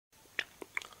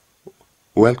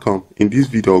Welcome. In this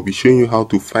video, I'll be showing you how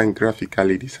to find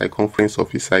graphically the circumference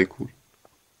of a circle.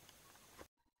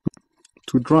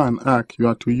 To draw an arc, you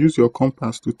are to use your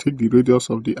compass to take the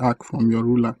radius of the arc from your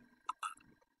ruler.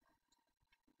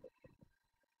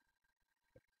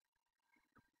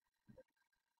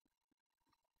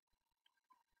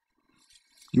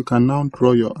 You can now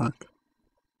draw your arc.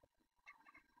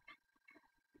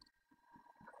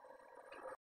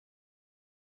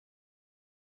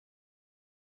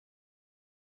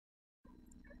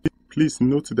 Please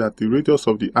note that the radius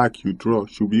of the arc you draw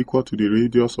should be equal to the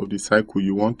radius of the circle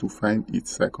you want to find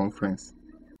its circumference.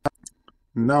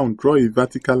 Now draw a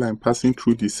vertical line passing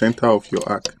through the center of your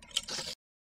arc.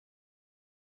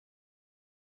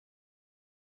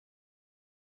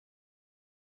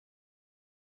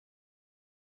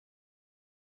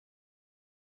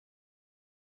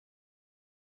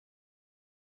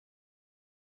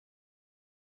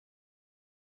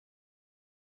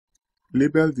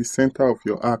 Label the center of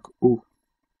your arc O,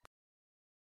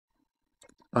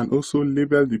 and also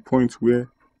label the point where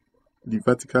the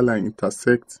vertical line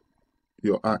intersects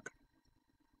your arc.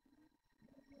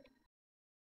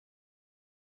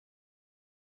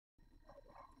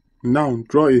 Now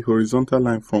draw a horizontal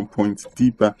line from point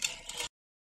D bar.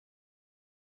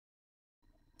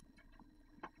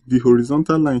 The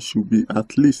horizontal line should be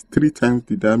at least 3 times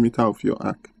the diameter of your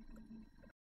arc.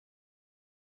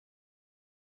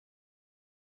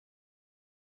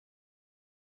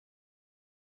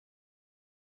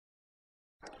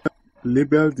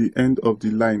 Label the end of the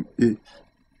line A.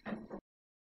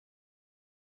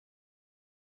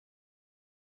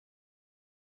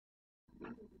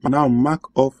 Now mark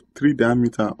off 3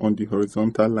 diameter on the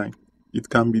horizontal line. It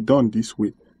can be done this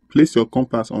way. Place your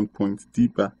compass on point D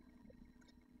bar.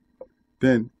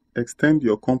 Then extend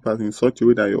your compass in such a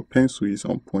way that your pencil is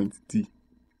on point D.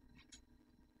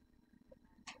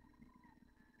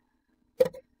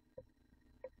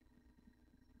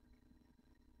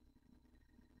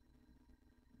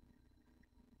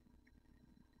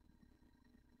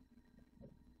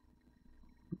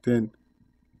 Then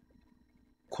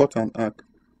cut an arc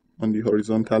on the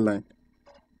horizontal line.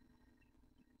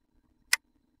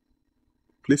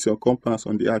 Place your compass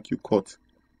on the arc you cut.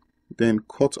 Then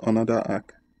cut another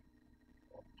arc.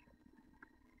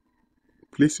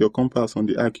 Place your compass on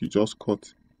the arc you just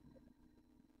cut.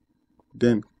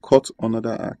 Then cut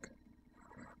another arc.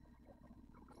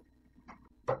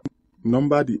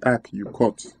 Number the arc you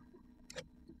cut.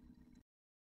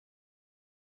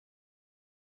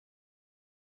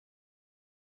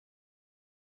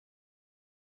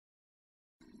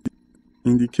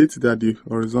 Indicate that the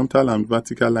horizontal and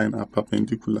vertical line are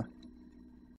perpendicular.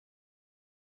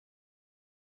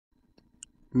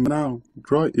 Now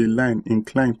draw a line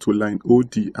inclined to line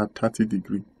OD at 30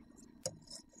 degrees.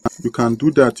 You can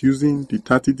do that using the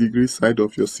 30 degree side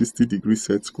of your 60 degree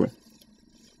set square.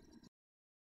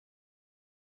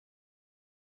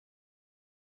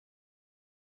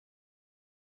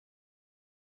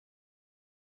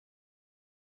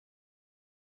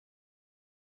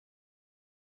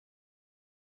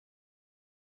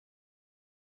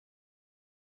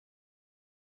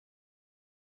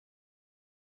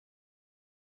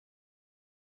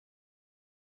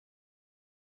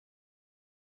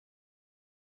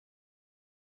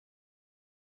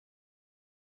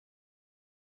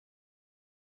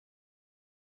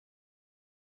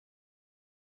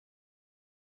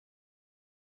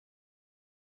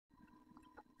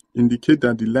 Indicate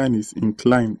that the line is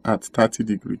inclined at 30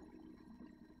 degrees.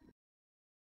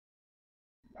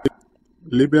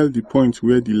 Label the point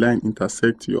where the line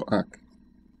intersects your arc.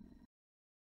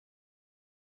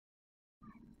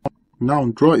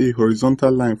 Now draw a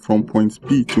horizontal line from point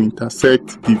B to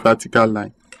intersect the vertical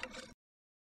line.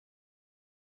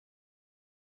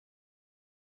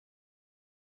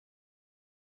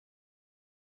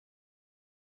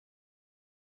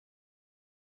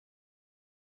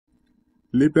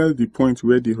 Label the point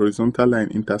where the horizontal line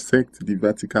intersects the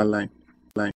vertical line.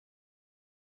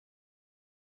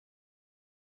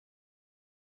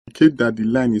 Indicate that the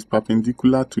line is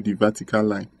perpendicular to the vertical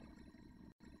line.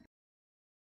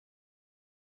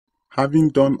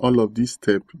 Having done all of these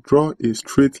steps, draw a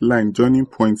straight line joining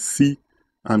point C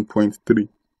and point 3.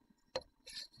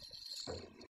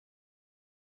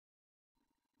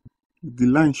 The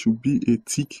line should be a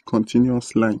thick,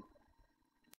 continuous line.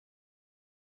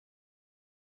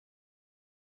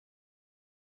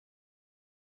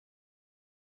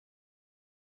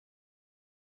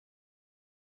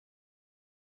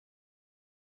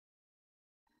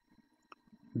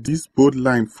 This bold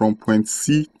line from point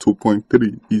C to point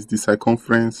 3 is the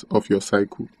circumference of your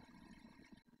circle.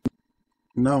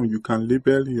 Now you can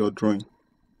label your drawing.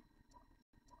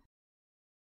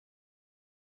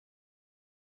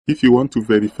 If you want to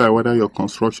verify whether your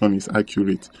construction is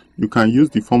accurate, you can use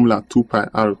the formula 2 pi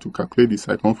r to calculate the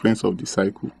circumference of the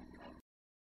circle.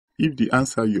 If the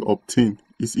answer you obtain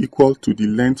is equal to the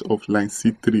length of line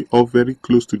C3 or very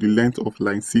close to the length of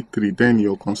line C3, then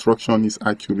your construction is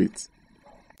accurate.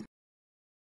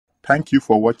 Thank you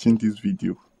for watching this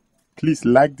video. Please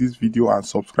like this video and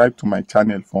subscribe to my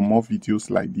channel for more videos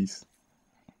like this.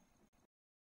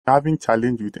 Having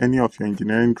challenge with any of your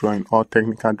engineering drawing or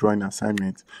technical drawing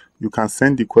assignments, you can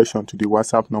send the question to the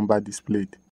WhatsApp number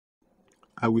displayed.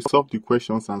 I will solve the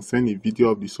questions and send a video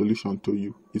of the solution to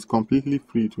you. It's completely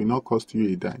free, it will not cost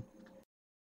you a dime.